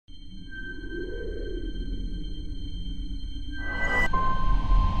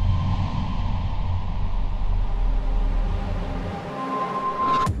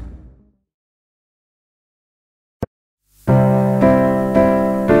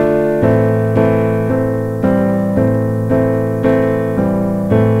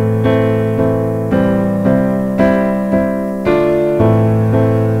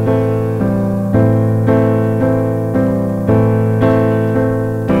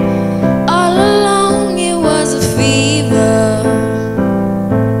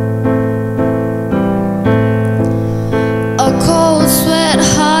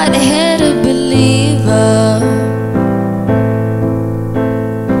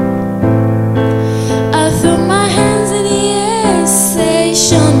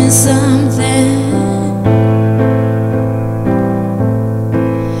something.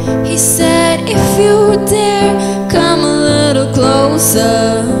 He said, if you dare, come a little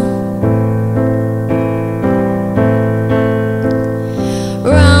closer.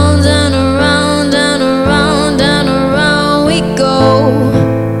 Round and around and around and around we go.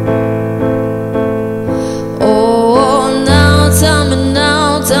 Oh, now tell me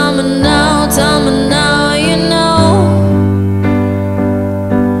now, tell me now, tell me now, you know.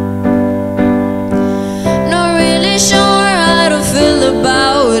 Not really sure how to feel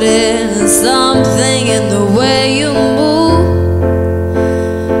about it. Something in the way you move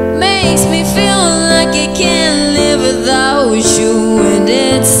makes me feel like I can't live without you, and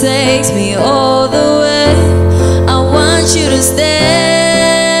it takes me all the way. I want you to stay.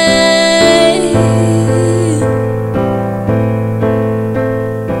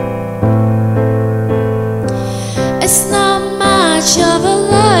 It's not much of a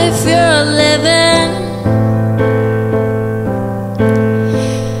life you're living.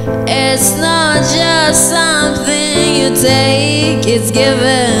 It's not just something you take, it's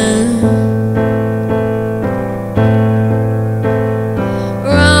given.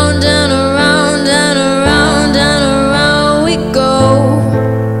 Round and around and around and around we go.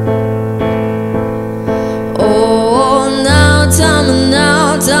 Oh, now tell me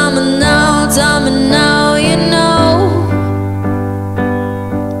now, tell me now, tell me now, you know.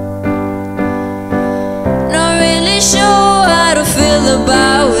 Not really sure how to feel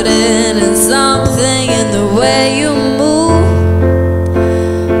about it, and something in the way you move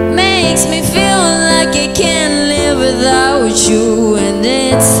makes me feel like I can't live without you, and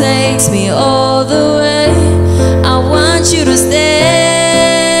it takes me all the way. I want you to stay.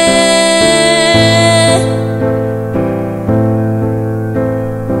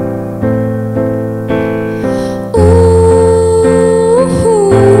 Ooh,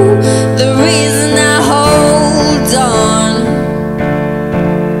 the reason I hold on.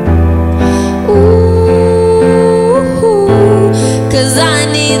 Ooh, 'cause I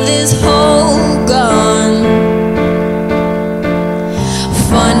need this whole gone.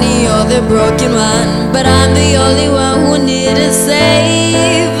 Funny, you're the broken one, but I'm the only one who needed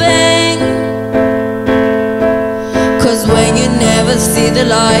saving. 'Cause when you never see the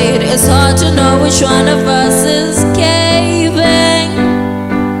light, it's hard to know which one of us is caving.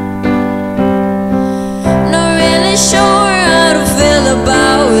 Not really sure how to feel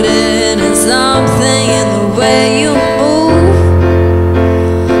about it, and something in the way you move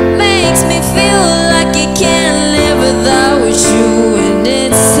makes me feel like I can't live without you, and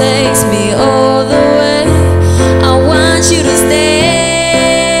it takes me all the way. I want you to stay.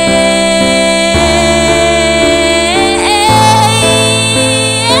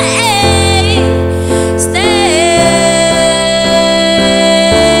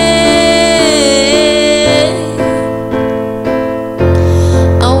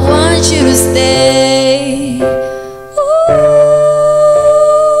 I want you to stay. Ooh.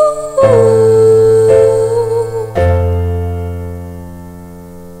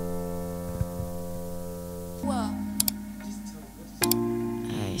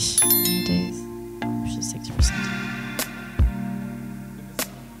 Aish, it is. She's 60%.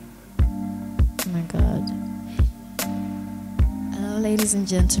 Oh my god. Hello, ladies and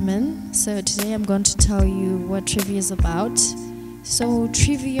gentlemen. So today I'm going to tell you what trivia is about. So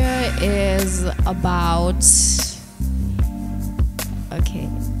trivia is about... Okay.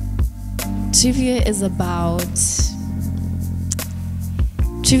 Trivia is about...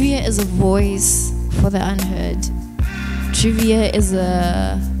 Trivia is a voice for the unheard. Trivia is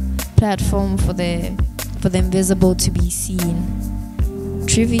a platform for the invisible to be seen.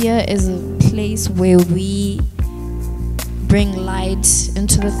 Trivia is a place where we bring light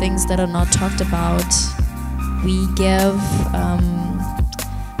into the things that are not talked about. We give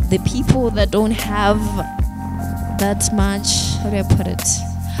the people that don't have that much, how do I put it?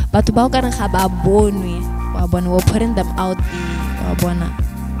 But we're putting them out there.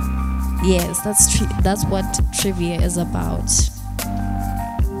 Yes, that's what trivia is about.